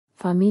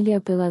Familja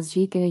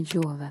Pellazgjike e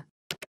Gjuhëve.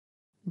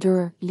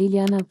 Dër,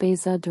 Liliana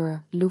Peza dër,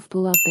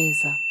 Luftulla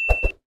Peza.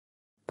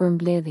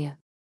 Përmbledhje.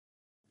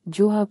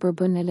 Gjuha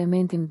përbën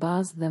elementin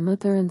bazë dhe më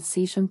të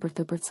rëndësishëm për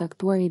të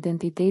përcaktuar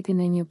identitetin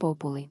e një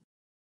populli.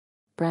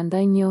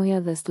 Prandaj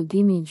njohja dhe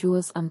studimi i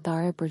gjuhës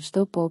anëtare për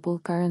çdo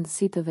popull ka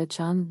rëndësi të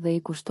veçantë dhe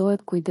i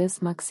kushtohet kujdes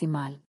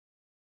maksimal.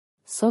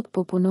 Sot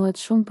po punohet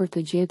shumë për të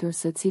gjetur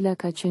se cila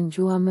ka qenë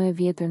gjuha më e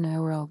vjetër në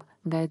Europë,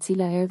 nga e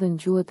cila erdhën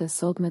gjuhët e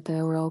sotme të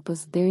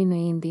Europës deri në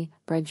Indi,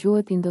 pra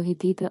gjuhët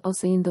indo-hitite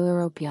ose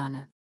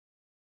indo-europiane.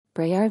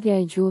 Prejardhja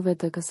e gjuhëve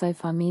të kësaj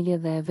familje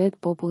dhe e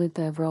vetë popullit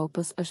të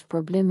Evropës është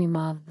problem i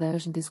madh dhe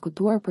është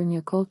diskutuar për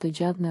një kohë të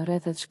gjatë në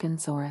rrethet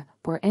shkencore,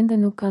 por ende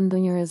nuk ka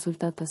ndonjë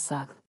rezultat të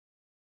saktë.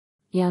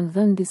 Janë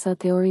dhënë disa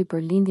teori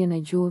për lindjen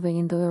e gjuhëve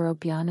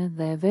indo-europiane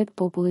dhe e vetë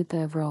popullit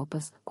të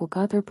Evropës, ku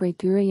 4 prej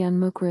tyre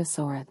janë më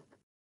kryesoret.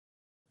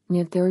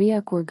 Një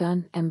teoria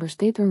kurgan e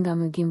mbështetur nga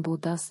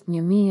Gimbutas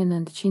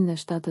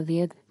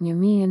 1970,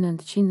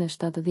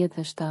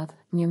 1977,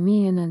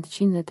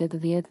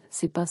 1980,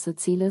 sipas së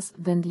cilës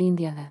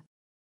vendlindja e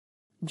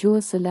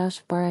gjuhës së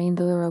lashtë para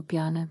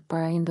indo-europiane,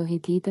 para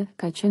indo-hitite,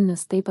 ka qenë në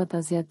stepat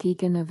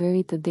aziatike në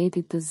veri të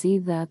detit të Zi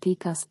dhe Ati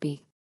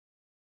Kaspik.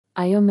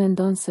 Ajo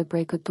mendon se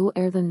prej këtu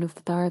erdhën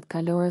luftëtarët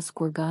kalorës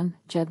kurgan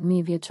gjatë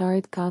 1000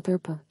 vjeçarit 4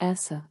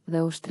 p.s.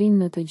 dhe ushtrinë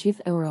në të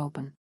gjithë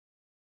Europën.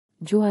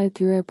 Gjuha e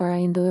tyre para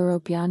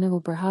indo-europiane u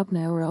përhap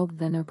në Europë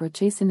dhe në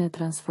procesin e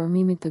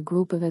transformimit të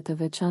grupeve të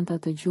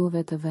veçanta të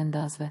gjuhëve të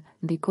vendasve,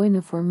 ndikoi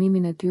në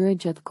formimin e tyre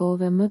gjatë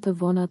kohëve më të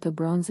vona të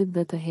bronzit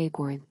dhe të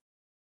hekurit.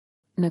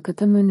 Në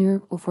këtë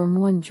mënyrë u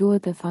formuan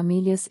gjuhët e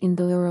familjes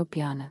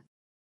indo-europiane.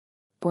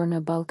 Por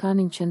në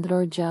Ballkanin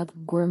qendror gjatë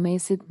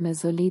Gurmesit,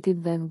 Mezolitit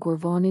dhe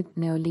Gurvonit,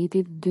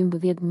 Neolitit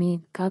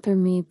 12.000,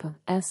 4.000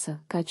 p.s.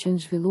 ka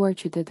qenë zhvilluar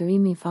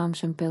qytetërimi i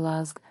famshëm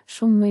Pellazg,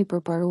 shumë më i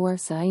përparuar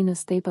se ai në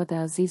stepat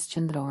e Azisë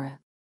qendrore.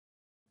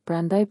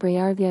 Prandaj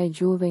prejardhja e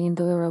gjuhëve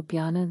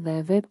indo-europiane dhe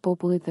e vetë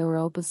popullit të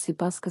Europës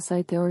sipas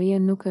kësaj teorie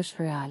nuk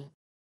është real.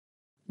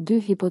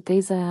 2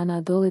 hipoteza e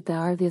Anadollit e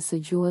ardhjes së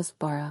gjuhës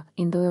para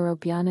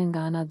indo-europiane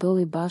nga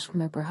Anadolli bashkë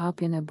me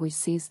përhapjen e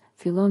bujqësisë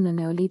fillon në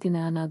Neolitin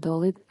e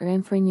Anadollit,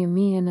 Renfri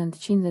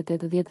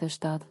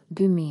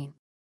 1987-2000.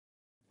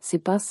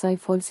 Sipas saj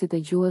folësit e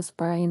gjuhës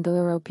para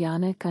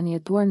indo-europiane kanë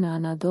jetuar në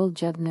Anadol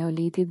gjatë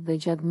Neolitit dhe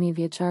gjatë 1000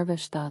 vjeçarve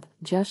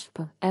 7-6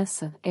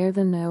 p.s.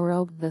 erdhën në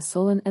Europë dhe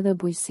sollën edhe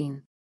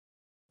bujqësinë.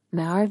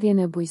 Me ardhjen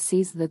e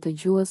bujqësisë dhe të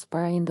gjuhës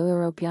para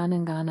indo-europiane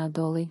nga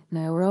Anadolli,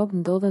 në Europë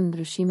ndodhen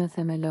ndryshime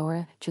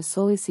themelore që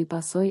solli si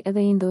pasojë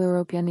edhe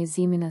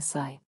indo-europianizimin e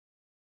saj.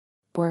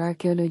 Por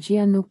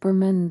arkeologjia nuk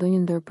përmend ndonjë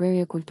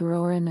ndërprerje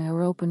kulturore në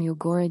Europën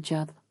jugore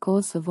gjatë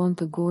kohës së vonë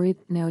të Gurit,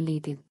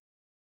 Neolitit.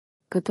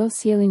 Këto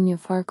sjellin një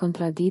farë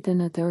kontradikte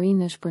në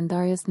teorinë e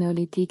shpërndarjes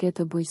neolitike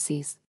të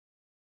bujqësisë.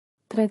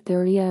 3.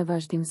 Teoria e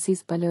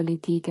vazhdimësisë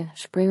paleolitike,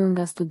 shprehur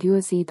nga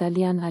studiuesi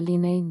italian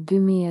Alinei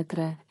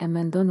 2003, e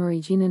mendon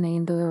origjinën e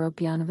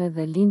indo-europianëve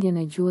dhe lindjen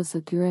e gjuhës së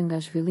tyre nga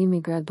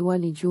zhvillimi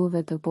gradual i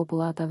gjuhëve të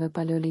popullatave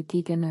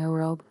paleolitike në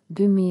Europë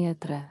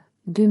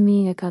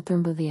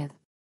 2003-2014.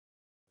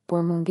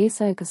 Por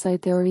mungesa e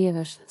kësaj teorie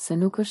është se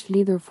nuk është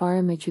lidhur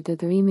fare me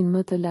qytetërimin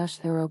më të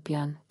lashtë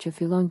europian, që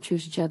fillon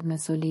qysh gjatë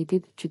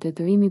Mesolitit,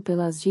 qytetërimi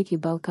pellazgjik i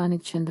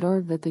Ballkanit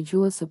qendror dhe të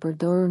gjuhës së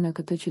përdorur në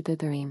këtë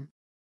qytetërim.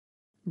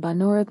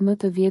 Banorët më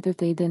të vjetër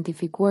të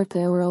identifikuar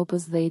të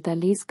Europës dhe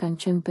Italisë kanë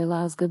qenë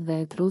Pellazgët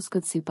dhe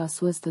Etruskët si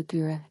pasues të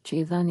tyre, që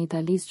i dhanë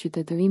Italisë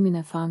qytetërimin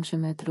e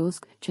famshëm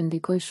etrusk, që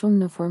ndikoi shumë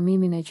në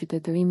formimin e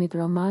qytetërimit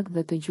romak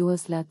dhe të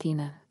gjuhës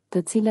latine,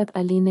 të cilat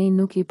Alinei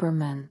nuk i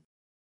përmend.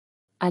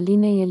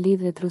 Alinei e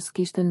lidh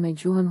etruskishtën me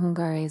gjuhën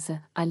hungareze,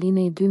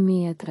 Alinei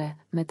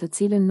 2003, me të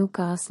cilën nuk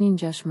ka asnjë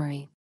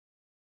ngjashmëri.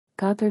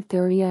 4.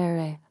 Teoria e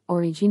re,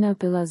 origjina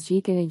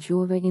pellazgjike e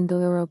gjuhëve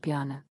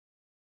indo-europiane.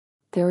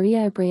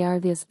 Teoria e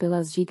prejardhjes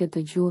pellazgjike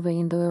të gjuhëve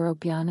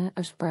indo-europiane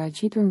është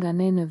paraqitur nga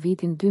ne në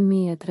vitin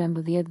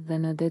 2013 dhe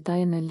në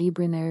detaj në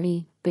librin e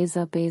ri,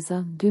 Peza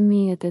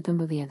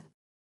 2018.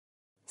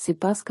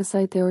 Sipas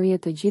kësaj teorie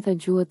të gjitha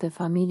gjuhët e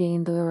familje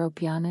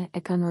indo-europiane e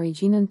kanë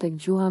origjinën tek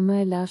gjuha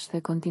më e lashtë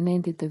e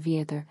kontinentit të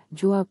vjetër,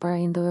 gjuha para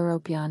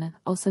indo-europiane,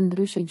 ose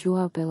ndryshe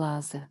gjuha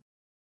pellaze.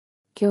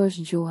 Kjo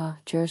është gjuha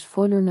që është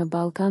folur në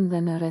Ballkan dhe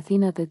në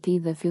rrethinat e tij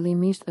dhe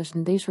fillimisht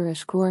është ndeshur e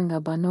shkruar nga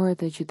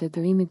banorët e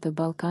qytetërimit të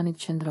Ballkanit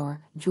qendror,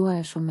 gjuha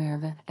e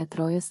Shumerëve, e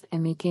Trojës, e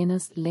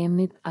Mikenës,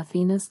 Lemnit,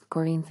 Athinës,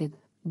 Korinthit,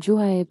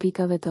 gjuha e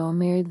epikave të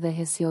Homerit dhe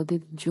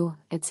Hesiodit, gjuhë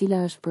e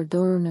cila është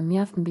përdorur në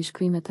mjaft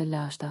mbishkrime të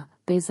lashta,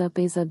 Peza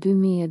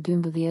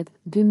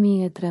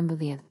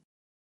 2012-2013.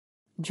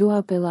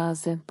 Gjuha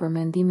pellaze, për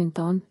mendimin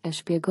ton, e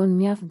shpjegon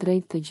mjaft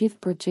drejt të gjithë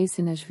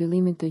procesin e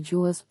zhvillimit të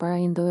gjuhës para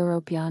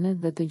indo-europiane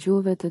dhe të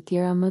gjuhëve të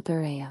tjera më të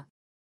reja.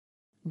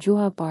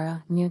 Gjuha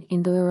para,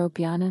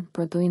 indo-europiane,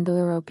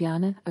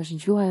 proto-indo-europiane, është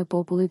gjuha e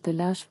popullit të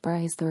lashtë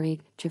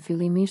prahistorik, që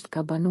fillimisht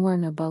ka banuar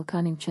në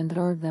Ballkanin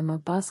qendror dhe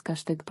më pas ka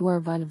shtektuar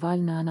val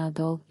në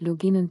Anadol,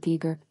 Luginën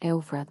Tigër,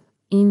 Eufrat,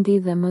 Indi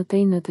dhe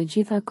mëtej në të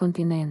gjitha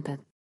kontinentet.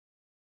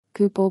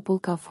 Ky popull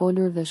ka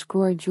folur dhe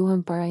shkruar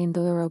gjuhën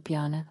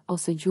para-indo-europiane,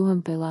 ose gjuhën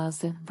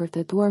Pellazgjike,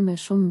 vërtetuar me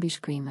shumë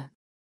mbishkrime.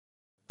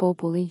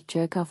 Populli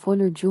që e ka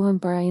folur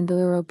gjuhën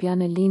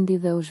para-indo-europiane lindi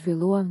dhe u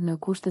zhvillua në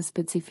kushte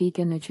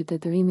specifike në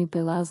qytetërimi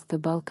Pellazgjik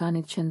të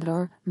Ballkanit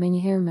Qendror,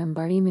 menjëherë me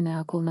mbarimin e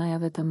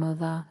akullnajave të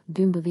mëdha,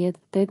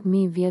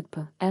 12-8.000 vjet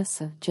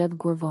p.s. gjatë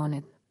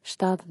Gurvonit.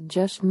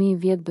 7-6.000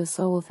 vjet BS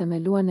u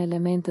themeluan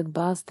elementet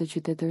bazë të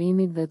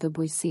qytetërimit dhe të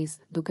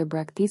bujqësisë, duke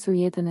braktisur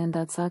jetën e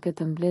ndacake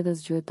të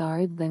mbledhës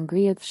gjuetarit dhe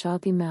ngrihet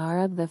fshati me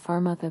arat dhe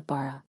farmat e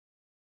para.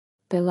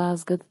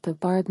 Pellazgjët të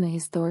parët në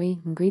histori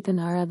ngritën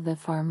arat dhe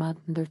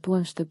farmat,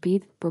 ndërtuan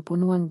shtëpit,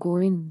 përpunuan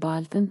gurin,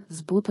 baltën,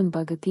 zbutën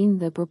bagëtin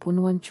dhe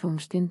përpunuan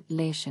qumshtin,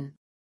 leshin.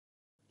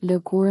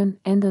 Lëkurën,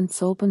 endën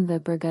copën dhe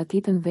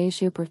përgatitën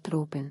veshje për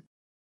trupin.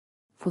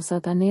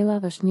 Fusatanella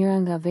është njëra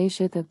nga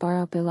veshjet e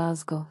para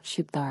Pellazgjike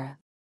shqiptare.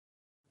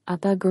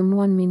 Ata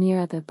gërmuan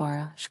minirat e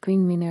para,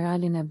 shkrin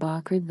mineralin e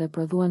bakrit dhe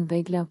prodhuan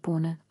vegla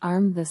pune,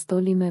 armë dhe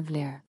stoli me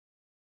vlerë.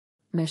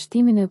 Me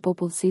shtimin e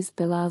popullsisë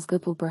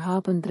Pellazgjët u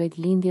përhapën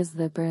drejt lindjes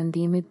dhe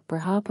perëndimit,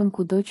 përhapën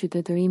kudo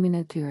qytetërimin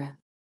e tyre.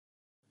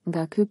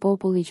 Nga ky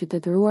popull i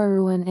qytetëruar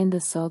ruhen ende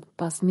sot,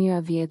 pas mijëra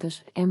vjetësh,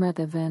 emrat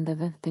e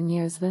vendeve, të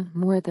njerëzve,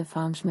 muret e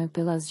famshme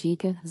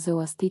Pellazgjike,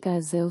 zoastika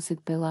e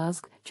Zeusit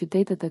Pellazg,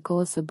 qytetet e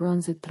kohës së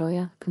bronzit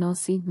Troja,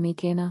 Knossi,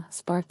 Mikena,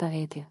 Sparta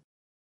etje.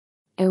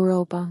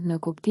 Europa, në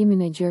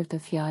kuptimin e gjerë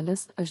të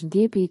fjalës, është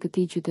ndjepi i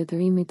këtij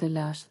qytetërimi të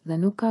lashtë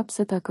dhe nuk ka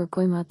pse ta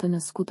kërkojmë atë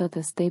në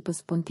skutat e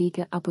stepës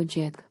pontike apo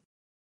gjetkë.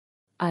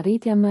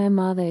 Arritja më e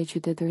madhe e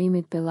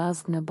qytetërimit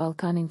Pellazgjik në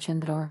Ballkanin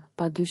Qendror,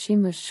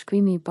 padyshim është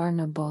shkrimi i parë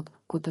në botë,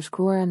 ku të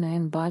shkruara në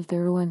enë balte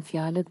ruhen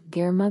fjalët,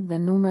 germat dhe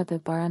numrat e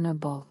para në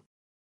boll.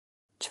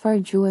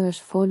 Çfarë gjuhe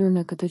është folur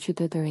në këtë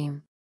qytetërim?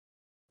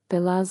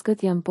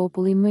 Pellazgjët janë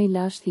populli më i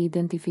lashtë i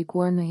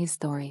identifikuar në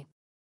histori.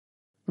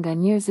 Nga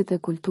njerëzit e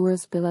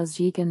kulturës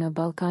pellazgjike në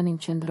Ballkanin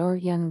Qendror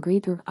janë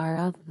ngritur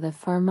arat dhe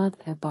farmat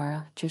e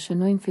para, që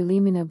shënojnë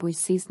fillimin e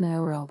bujqësisë në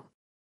Europë.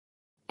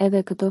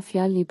 Edhe këto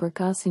fjalë i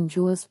përkasin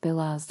gjuhës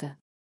Pellazgjike.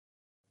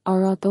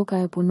 Arato ka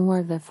e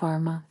punuar dhe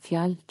farma,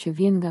 fjalë që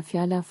vjen nga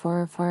fjala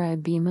fara e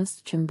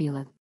bimës që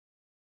mbillet.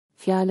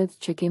 Fjalët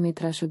që kemi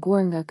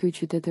trashëguar nga ky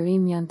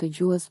qytetërim janë të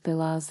gjuhës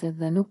Pellazgjike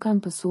dhe nuk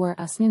kanë pësuar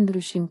asnjë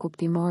ndryshim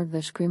kuptimor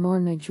dhe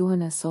shkrimor në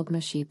gjuhën e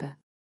sotme shqipe.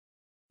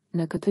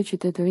 Në këtë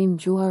qytetërim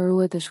gjuha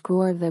ruhet e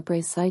shkruar dhe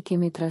prej saj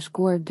kemi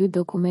trashëguar 2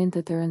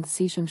 dokumente të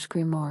rëndësishëm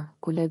shkrimor,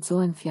 ku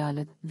lexohen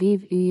fjalët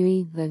viv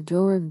yri dhe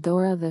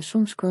dora dhe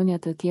shumë shkronja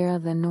të tjera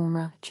dhe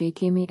numra që i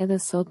kemi edhe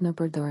sot në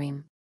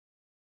përdorim.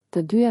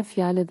 Të dyja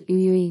fjalët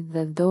yri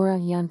dhe dora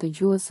janë të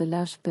gjuhës së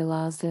lashtë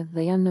Pellazgjike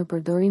dhe janë në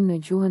përdorim në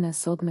gjuhën e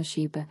sotme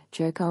shqipe,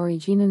 që e ka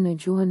origjinën në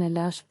gjuhën e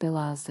lashtë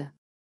Pellazgjike.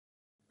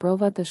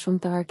 Provat e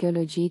shumta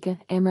arkeologjike,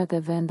 emrat e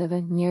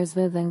vendeve,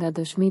 njerëzve dhe nga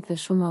dëshmitë e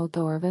shumë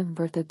autorëve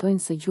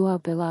vërtetojnë se gjuha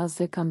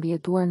Pellazgjike ka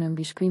mbijetuar në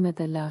mbishkrimet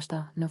e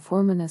lashta, në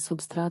formën e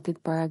substratit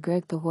para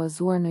grek të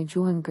huazuar në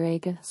gjuhën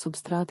greke,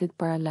 substratit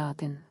para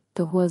latin,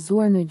 të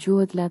huazuar në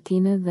gjuhët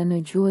latine dhe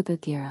në gjuhët e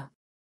tjera.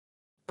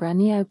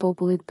 Prania e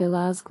popullit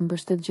Pellazgjik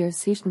mbështet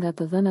gjerësisht nga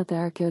të dhënat e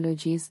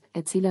arkeologjisë,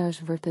 e cila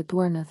është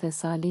vërtetuar në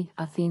Thesali,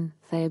 Athinë,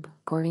 Thebë,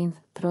 Korinth,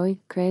 Troj,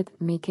 Kret,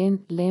 Miken,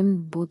 Lemn,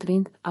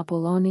 Butrint,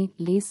 Apolloni,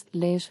 Lis,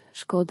 Lesh,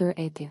 Shkodër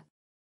etje.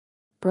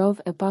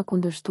 Provë e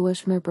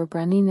pakundërshtueshme për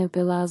praninë e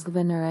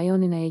Pellazgjikëve në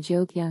rajonin e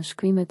Egjeut janë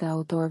shkrimet e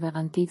autorëve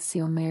antik si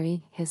Omeri,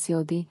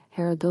 Hesiodi,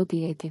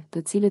 Herodoti etje,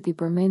 të cilët i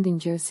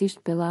përmendin gjerësisht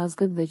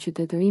Pellazgjikët dhe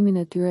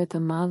qytetërimin e tyre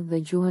të madh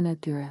dhe gjuhën e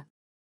tyre.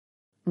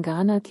 Nga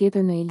ana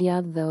tjetër në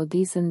Iliad dhe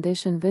Odisën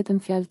ndeshen vetëm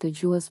fjalë të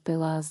gjuhës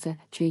Pellazgjike,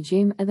 që i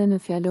gjejmë edhe në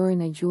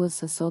fjalorin e gjuhës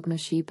së sotme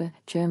shqipe,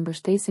 që e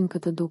mbështesin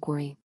këtë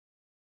dukuri.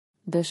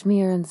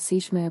 Dëshmi e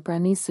rëndësishme e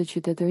pranisë së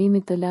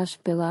qytetërimit të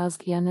lashtë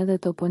Pellazgjik janë edhe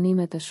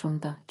toponime të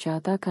shumta, që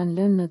ata kanë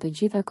lënë në të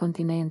gjitha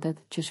kontinentet,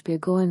 që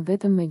shpjegohen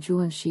vetëm me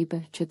gjuhën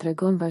shqipe, që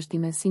tregon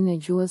vazhdimësinë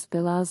e gjuhës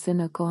Pellazgjike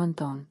në kohën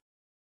tonë.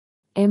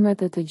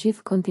 Emrat e të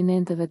gjithë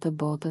kontinenteve të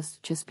botës,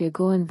 që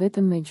shpjegohen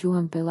vetëm me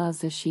gjuhën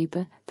Pellazgjike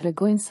shqipe,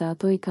 tregojnë se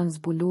ato i kanë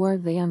zbuluar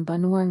dhe janë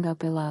banuar nga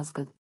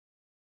Pellazgjët.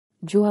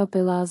 Gjuha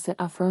Pellazgjike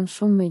afron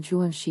shumë me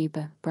gjuhën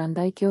shqipe,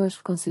 prandaj kjo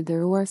është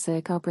konsideruar se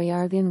e ka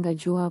prejardhjen nga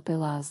gjuha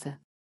Pellazgjike.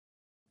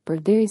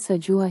 Përderisa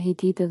gjuha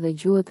hitite dhe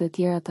gjuhët e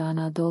tjera të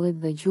Anadollit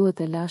dhe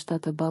gjuhët e lashta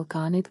të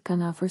Ballkanit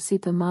kanë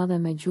afërsi të madhe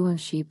me gjuhën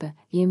shqipe,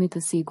 jemi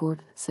të sigurt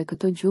se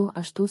këto gjuhë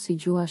ashtu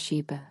si gjuha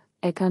shqipe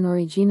e kanë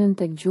origjinën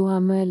tek gjuha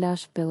më e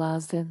lashtë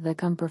Pellazgjike dhe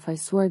kanë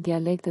përfaqësuar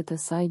dialektet e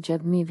saj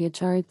gjatë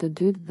mijëvjeçarit të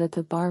dytë dhe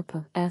të parë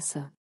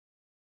p.s.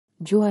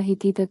 Gjuha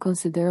hitite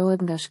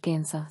konsiderohet nga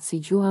shkenca si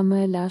gjuha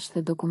më e lashtë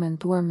dhe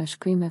dokumentuar me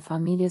shkrim e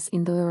familjes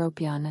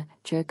indo-europiane,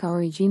 që e ka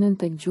origjinën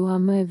tek gjuha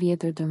më e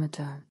vjetër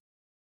dëmëtër.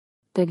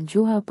 Tek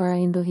gjuha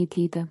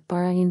para-indo-hitite,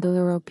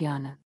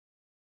 para-indo-europiane.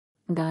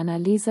 Nga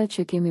analiza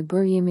që kemi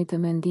bërë jemi të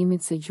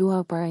mendimit se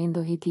gjuha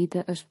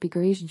para-indo-hitite është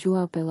pikërisht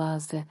gjuha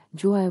Pellazgjike,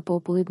 gjuha e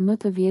popullit më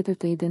të vjetër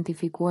të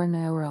identifikuar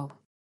në Europë.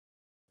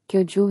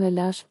 Kjo gjuhë e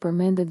lashtë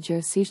përmendet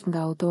gjerësisht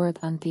nga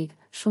autorët antik,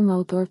 shumë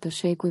autorë të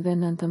shekujve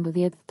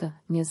 19,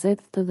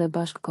 20 dhe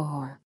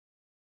bashkëkohor.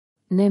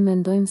 Ne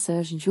mendojmë se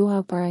është gjuha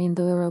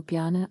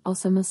para-indo-europiane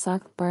ose më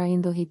saktë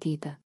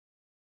para-indo-hitite.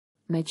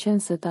 Me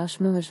qenë se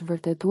tashmë është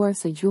vërtetuar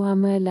se gjuha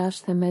më e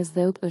lashtë e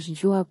mesdheut është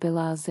gjuha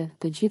Pellazgjike,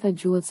 të gjitha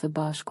gjuhët së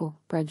bashku,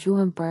 pra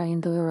gjuhën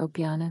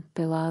para-indo-europiane,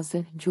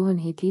 Pellazgjike, gjuhën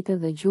hitite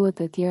dhe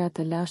gjuhët e tjera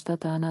të lashta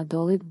të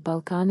Anadollit,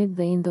 Ballkanit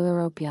dhe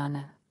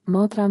indo-europiane.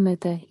 Motra me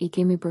te i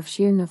kemi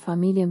përfshirë në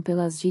familjen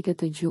Pellazgjike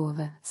të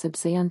gjuhëve,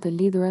 sepse janë të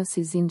lidhura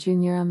si zinxhir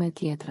njëra me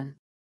tjetrën.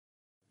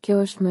 Kjo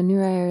është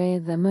mënyra e re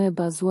dhe më e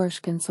bazuar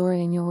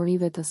shkencore e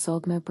njohurive të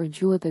sotme për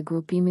gjuhët e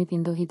grupimit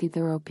indo-hitit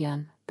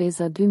europian.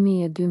 Peza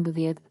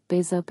 2012,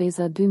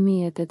 peza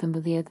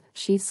 2018,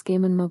 shi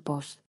skemën më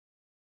poshtë.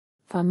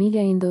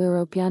 Familja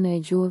indo-europiane e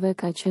gjuhëve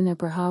ka qenë e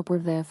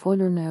përhapur dhe e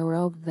folur në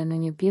Europë dhe në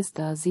një pjesë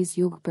të Azisë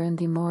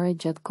jug-perëndimore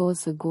gjatë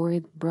kohës së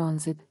gurit,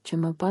 bronzit,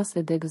 që më pas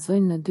e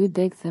degëzojnë në dy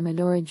degë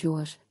themelore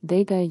gjuhësh,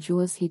 dega e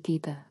gjuhës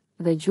hitite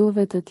dhe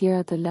gjuhëve të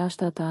tjera të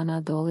lashta të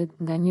Anadollit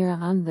nga njëra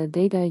anë dhe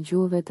dega e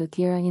gjuhëve të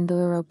tjera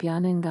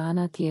indo-europiane nga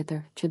ana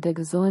tjetër, që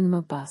degëzohen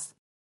më pas.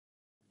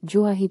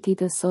 Gjuha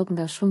hitite sot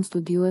nga shumë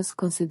studiues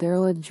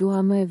konsiderohet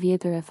gjuha më e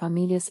vjetër e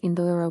familjes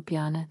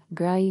indo-europiane,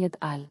 Grai et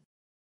al.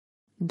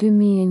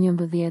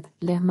 2011,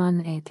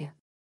 Lehman et.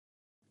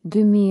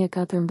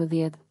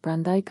 2014,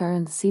 prandaj ka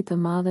rëndësi të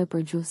madhe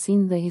për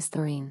gjuhësinë dhe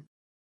historinë.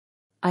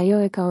 Ajo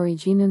e ka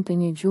origjinën të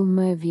një gjuhë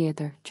më e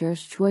vjetër, që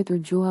është quajtur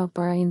gjuha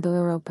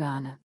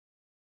para-indo-europiane.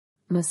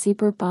 Më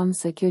sipër pam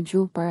se kjo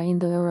gjuhë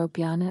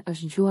para-indo-europiane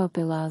është gjuha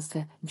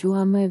Pellazgjike,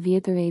 gjuha më e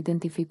vjetër e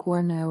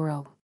identifikuar në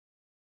Europë.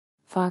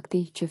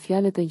 Fakti që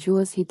fjalët e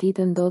gjuhës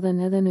hitite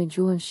ndodhen edhe në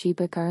gjuhën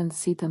shqipe ka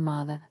rëndësi të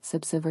madhe,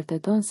 sepse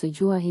vërteton se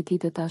gjuha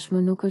hitite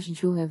tashmë nuk është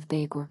gjuhë e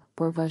vdekur,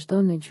 por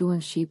vazhdon në gjuhën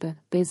shqipe,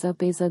 peza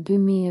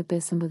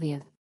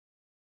 2015.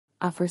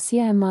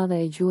 Afërsia e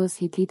madhe e gjuhës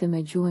hitite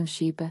me gjuhën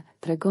shqipe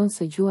tregon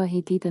se gjuha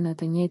hitite në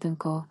të njëjtën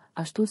kohë,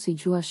 ashtu si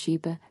gjuha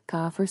shqipe,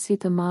 ka afërsi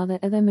të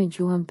madhe edhe me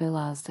gjuhën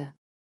Pellazgjike.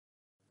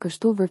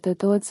 Kështu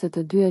vërtetohet se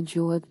të dyja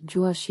gjuhët,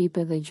 gjuha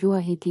shqipe dhe gjuha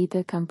hitite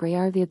kanë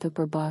prejardhje të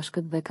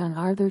përbashkët dhe kanë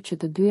ardhur që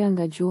të dyja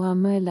nga gjuha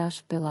më e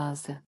lashtë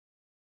Pellazgjike.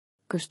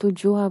 Kështu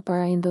gjuha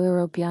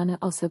para-indo-europiane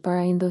ose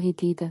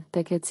para-indo-hitite,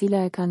 tek e cila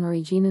e kanë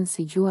origjinën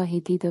si gjuha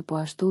hitite po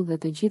ashtu dhe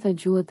të gjitha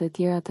gjuhët e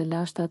tjera të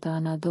lashta të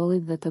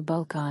Anadollit dhe të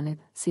Ballkanit,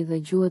 si dhe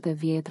gjuhët e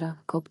vjetra,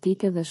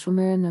 koptike dhe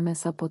shumere në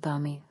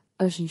Mesopotami,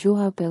 është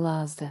gjuha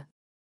Pellazgjike.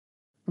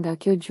 Nga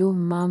kjo gjuhë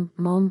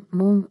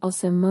mum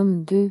ose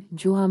mëm2,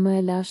 gjuha më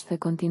e lashtë e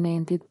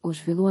kontinentit, u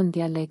zhvilluan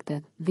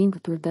dialektet,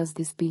 turdas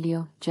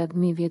dispilio, gjatë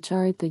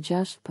mijëvjeçarit të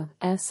 6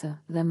 p.s.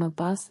 dhe më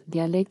pas,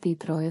 dialekti i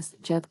Trojës,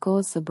 gjatë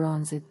kohës së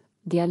bronzit,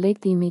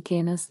 dialekti i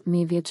Mikenës,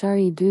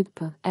 mijëvjeçari i 2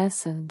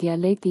 p.s.,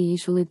 dialekti i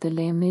ishullit të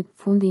Lemnit,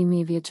 fundi i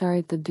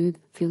mijëvjeçarit të 2,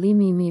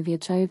 fillimi i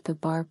mijëvjeçarit të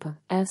parë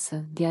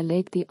p.s.,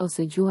 dialekti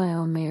ose gjuha e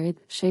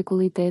Homerit,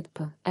 shekulli 8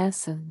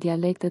 p.s.,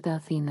 dialektet e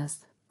Athinës,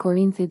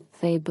 Korinthit,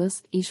 Thebës,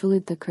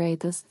 ishullit të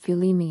Kretës,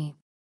 fillimi i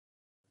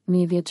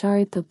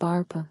mijëvjeçarit të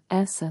parë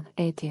p.s.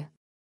 etje.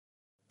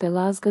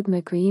 Pellazgjikët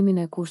me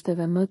krijimin e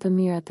kushteve më të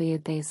mira të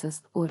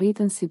jetesës, u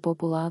rritën si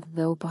popullat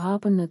dhe u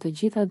përhapën në të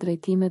gjitha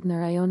drejtimet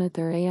në rajone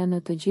të reja në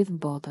të gjithë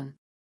botën.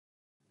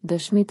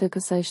 Dëshmi të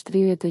kësaj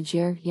shtrirje të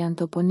gjerë janë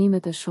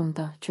toponimet e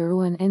shumta që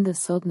ruhen ende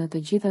sot në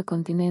të gjitha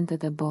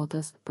kontinentet e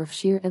botës,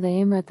 përfshirë edhe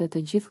emrat e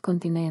të gjithë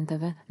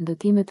kontinenteve,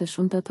 ndëtime të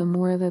shumta të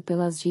mureve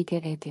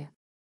Pellazgjike etje.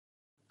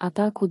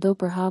 Ata kudo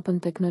përhapën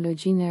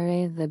teknologjinë e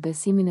re dhe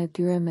besimin e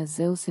tyre me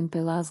Zeusin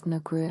Pellazgjik në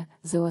krye,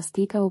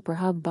 Zeustika u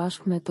përhap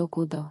bashkë me to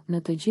kudo, në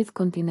të gjithë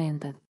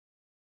kontinentet.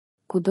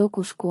 Kudo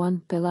ku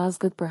shkuan,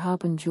 Pellazgjikët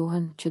përhapën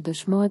gjuhën që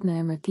dëshmohet në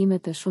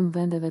emërtimet e shumë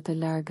vendeve të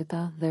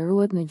largëta dhe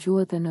ruhet në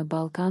gjuhët e në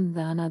Ballkan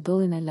dhe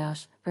Anadollin e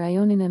lashtë,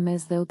 rajonin e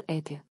mesdheut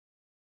etje.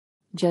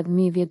 Gjatë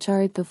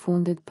mijëvjeçarit të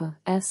fundit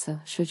p.s.,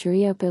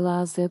 shoqëria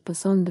Pellazgjike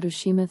pëson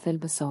ndryshime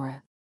thelbësore.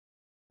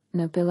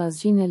 Në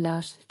Pellazgjinë e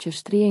lashtë, që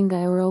shtrihen nga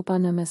Europa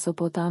në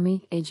Mesopotami,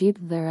 Egjipt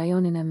dhe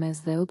rajonin e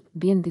mesdheut,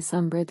 bien disa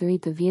mbretëri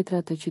të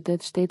vjetra të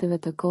qytet-shteteve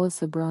të kohës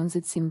së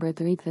bronzit si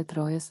mbretëritë e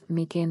Trojës,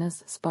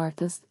 Mikenës,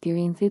 Spartës,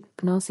 Tirinthit,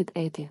 Knosit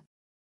etje.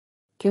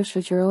 Kjo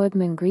shoqërohet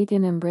me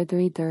ngritjen e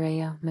mbretëritë të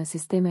reja, me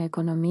sisteme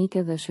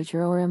ekonomike dhe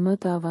shoqërore më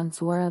të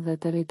avancuara dhe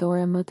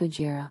territore më të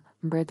gjera,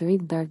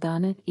 mbretëritë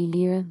Dardane,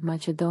 Ilire,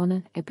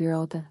 Maqedone,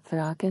 Epirote,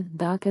 Thrake,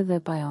 Dake dhe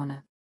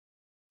Pajone.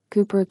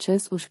 Ky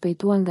proces u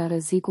shpejtua nga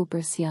rreziku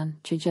persian,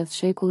 që gjatë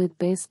shekullit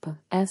 5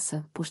 p.s.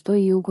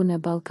 pushtoi jugun e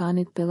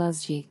Ballkanit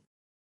Pellazgjik.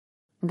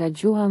 Nga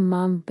gjuha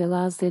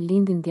Pellazgjike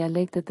lindin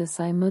dialektet e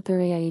saj më të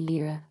reja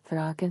ilire,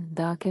 Thrake,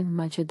 Dake,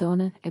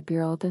 Maqedone,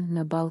 Epirote,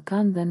 në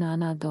Ballkan dhe në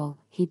Anadol,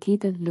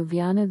 hitite,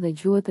 luviane dhe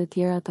gjuhët e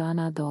tjera të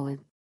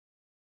Anadollit.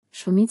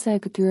 Shumica e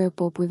këtyre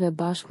popujve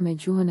bashkë me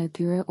gjuhën e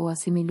tyre u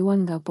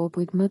asimiluan nga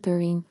popujt më të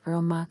rinj,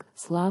 romak,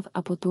 slav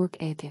apo turk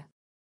etje.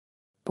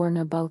 Por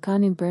në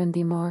Ballkanin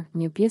perëndimor,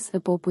 një pjesë e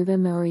popujve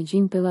me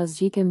origjinë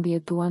pellazgjike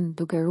mbietuan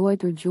duke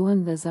ruajtur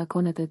gjuhën dhe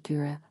zakonet e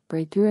tyre.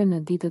 Prej tyre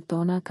në ditët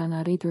tona kanë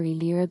arritur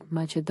ilirët,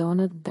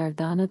 maqedonët,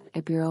 dardanët,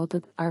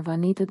 epirotët,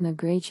 arvanitët në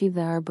Greqi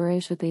dhe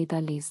arbëreshët e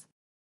Italisë.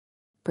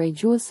 Prej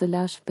gjuhës së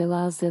lashtë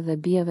Pellazgjike dhe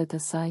bijeve të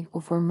saj u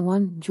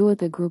formuan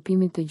gjuhët e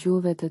grupimit të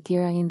gjuhëve të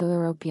tjera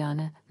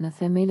indo-europiane, në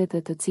themelet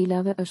e të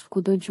cilave është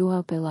kudo gjuha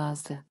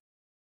Pellazgjike.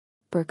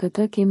 Për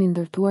këtë kemi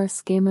ndërtuar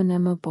skemën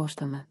e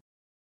mëposhtme.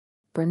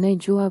 Për ne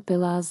gjuha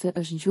Pellazgjike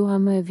është gjuha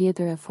më e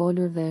vjetër e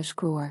folur dhe e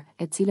shkruar,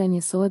 e cila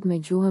njësohet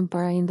me gjuhën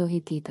para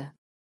indo-hitite.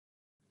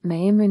 Me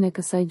emrin e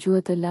kësaj gjuhë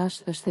të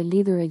lashtë është e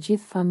lidhur e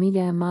gjithë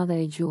familja e madhe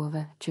e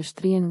gjuhëve, që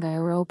shtrihen nga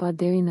Europa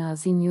deri në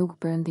Azinë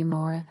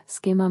jug-perëndimore,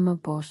 skema më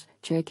poshtë,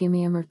 që e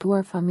kemi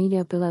emërtuar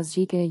Familja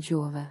Pellazgjike e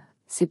gjuhëve,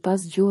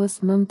 sipas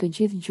gjuhës mëm të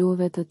gjithë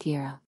gjuhëve të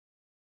tjera.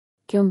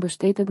 Kjo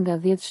mbështetet nga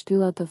 10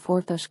 shtylla të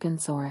forta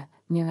shkencore,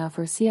 një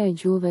afërsia e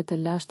gjuhëve të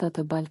lashta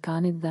të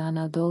Ballkanit dhe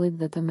Anadollit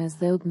dhe të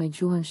Mesdheut me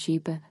gjuhën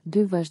shqipe,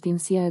 2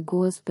 vazhdimësia e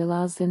gjuhës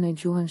Pellazgjike në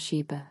gjuhën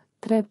shqipe,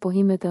 3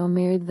 pohimet e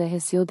Omerit dhe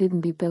Hesiodit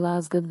mbi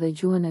Pellazgjët dhe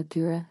gjuhën e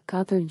tyre,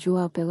 4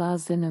 gjuha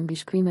Pellazgjike në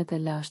mbishkrimet e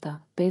lashta,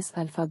 5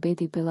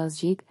 alfabeti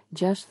Pellazgjik,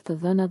 6 të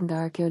dhënat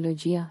nga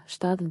arkeologjia,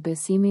 7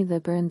 besimi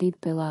dhe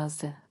perëndit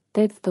Pellazgjike,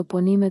 8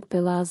 toponimet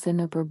Pellazgjike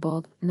në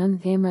përballë,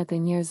 9 emrat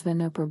e njerëzve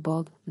në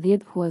përballë,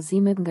 10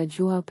 huazimet nga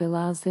gjuha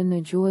Pellazgjike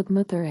në gjuhët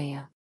më të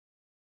reja.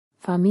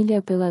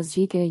 Familja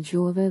Pellazgjike e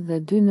gjuhëve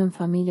dhe 2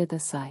 nënfamiljet e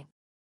saj.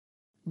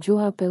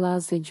 Gjuha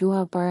Pellazgjike,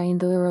 gjuha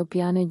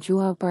para-indo-europiane,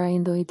 gjuha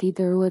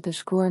para-indo-hitite ruhet e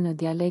shkruar në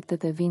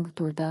dialektet e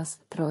Ving-Turdas,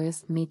 Trojës,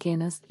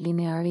 Mikenës,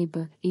 lineari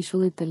B,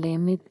 ishullit të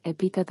Lemnit,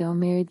 epikat e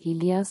Omerit,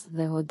 Ilias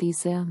dhe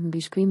Odisea,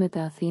 mbishkrimet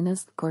e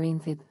Athinës,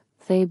 Korinthit,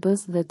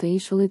 Thebës dhe të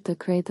ishullit të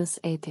Kretës,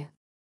 etje.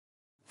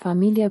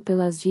 Familja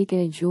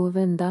Pellazgjike e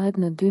gjuhëve ndahet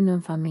në 2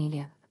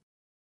 nënfamilje.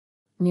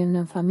 Një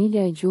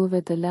nënfamilja e gjuhëve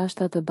të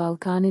lashta të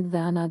Ballkanit dhe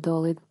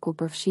Anadollit, ku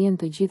përfshihen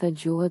të gjitha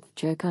gjuhët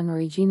që e kanë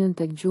origjinën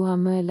tek gjuha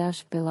më e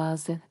lashtë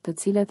Pellazgjike, të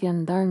cilat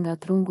janë ndarë nga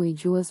trungu i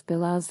gjuhës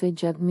Pellazgjike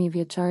gjatë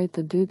mijëvjeçarit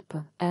të dytë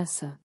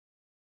p.s.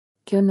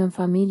 Kjo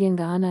nënfamilje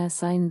nga ana e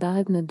saj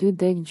ndahet në 2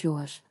 degë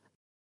gjuhësh.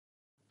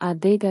 A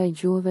dega e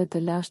gjuhëve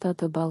të lashta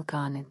të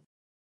Ballkanit.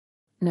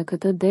 Në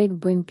këtë degë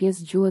bëjnë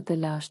pjesë gjuhët e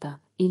lashta,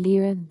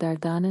 ilire,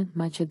 dardane,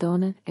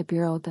 maqedone,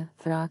 epirote,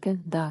 thrake,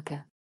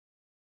 dake.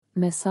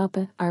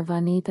 Mesape,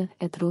 arvanite,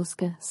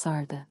 etruske,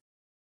 sarde.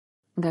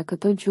 Nga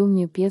këto gjuhë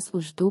një pjesë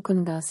u zhdukën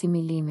nga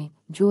asimilimi,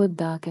 gjuhët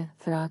dake,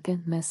 thrake,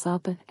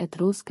 mesape,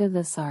 etruske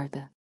dhe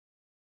sarde.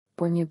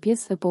 Por një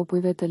pjesë e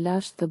popujve të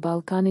lashtë të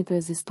Ballkanit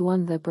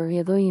rezistuan dhe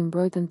përrjedhoi i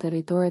mbrojtën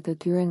territoret e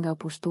tyre nga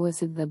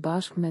pushtuesit dhe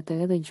bashkë me të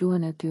edhe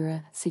gjuhën e tyre,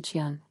 siç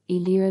janë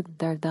iliret,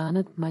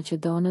 dardanët,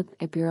 maqedonët,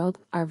 epirot,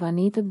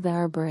 arvanitët dhe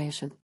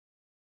arbëreshët.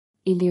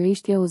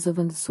 Ilirishtja u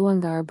zëvendësua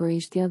nga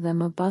arbërishtja dhe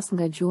më pas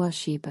nga gjuha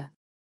shqipe.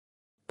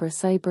 Për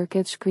sa i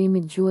përket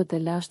shkrimit, gjuhët e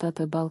lashta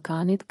të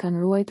Ballkanit kanë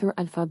ruajtur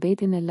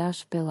alfabetin e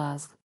lashtë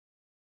Pellazgjike.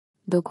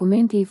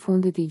 Dokumenti i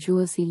fundit i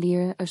gjuhës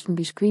ilire është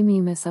mbishkrimi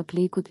i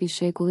mesaplikut i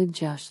shekullit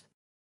 6.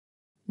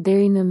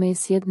 Deri në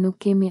mesjet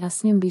nuk kemi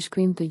asnjë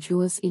mbishkrim të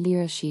gjuhës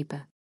ilire shqipe.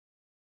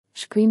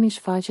 Shkrimi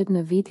shfaqet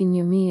në vitin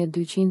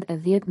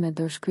 1210 me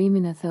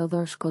dorëshkrimin e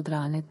Theodor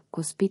Shkodranit,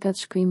 ku spikat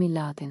shkrimi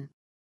latin.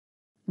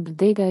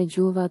 Dega e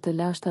gjuhëve të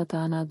lashta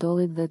të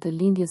Anadollit dhe të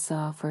lindjes së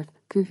afërt,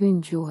 ky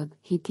hyn gjuhët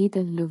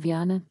hitite,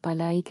 luviane,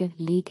 palaike,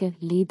 like,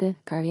 lide,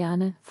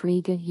 karjane,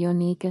 frige,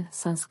 jonike,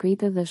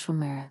 sanskrite dhe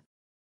shumere.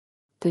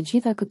 Të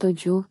gjitha këto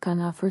gjuhë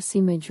kanë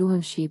afërsi me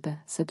gjuhën shqipe,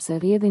 sepse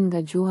rrjedhin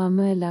nga gjuha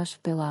më e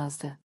lashtë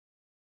Pellazgjike.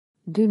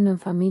 2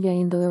 nënfamilja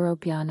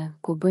indo-europiane,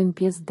 ku bëjnë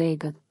pjesë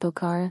degët,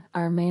 tokare,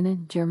 armene,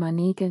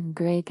 gjermanike,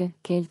 greke,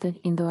 kelte,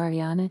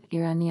 indo-ariane,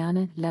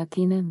 iraniane,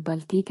 latine,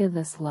 baltike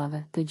dhe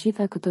slave. Të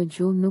gjitha këto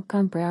gjuhë nuk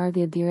kanë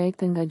prerardhje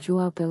direkte nga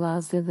gjuha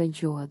Pellazgjike dhe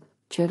gjuhët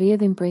që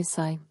rrjedhin prej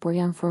saj, por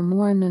janë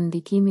formuar në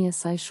ndikimi e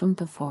saj shumë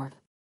të fortë.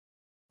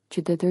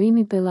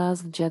 Qytetërimi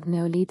Pellazgjik gjatë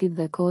Neolitit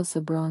dhe kohës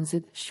së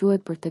Bronzit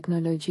shquhet për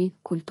teknologji,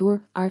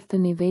 kulturë, art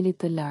të nivelit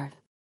të lartë.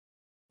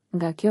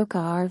 Nga kjo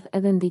ka ardhur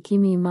edhe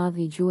ndikimi i madh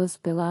i gjuhës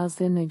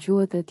Pellazgjike në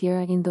gjuhët e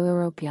tjera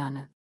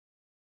indo-europiane.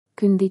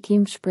 Ky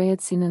ndikim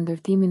shprehet si në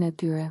ndërtimin e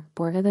tyre,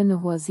 por edhe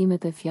në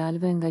huazimet e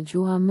fjalëve nga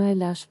gjuha më e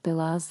lashtë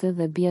Pellazgjike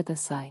dhe bijat e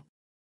saj.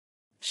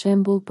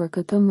 Shembull për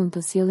këtë mund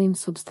të sjellim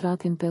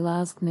substratin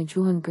Pellazgjik në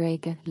gjuhën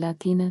greke,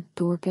 latine,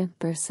 turke,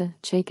 perse,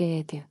 çeke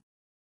etje.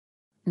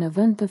 Në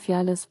vend të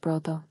fjalës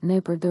proto, ne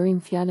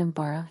përdorim fjalën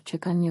para, që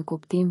kanë një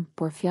kuptim,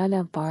 por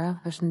fjala para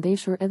është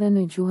ndeshur edhe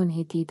në gjuhën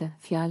hitite,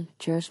 fjalë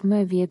që është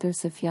më e vjetër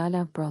se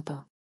fjala proto.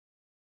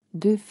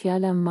 2.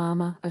 Fjala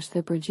mama është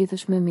e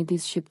përgjithshme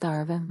midis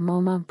shqiptarëve,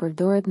 moma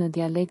përdoret në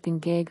dialektin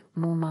geg,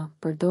 muma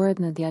përdoret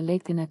në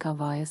dialektin e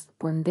Kavajës,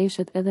 por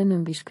ndeshet edhe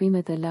në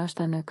mbishkrimet e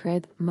lashta në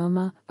Kret,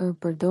 mëma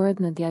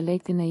përdoret në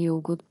dialektin e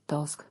Jugut,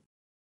 tosk.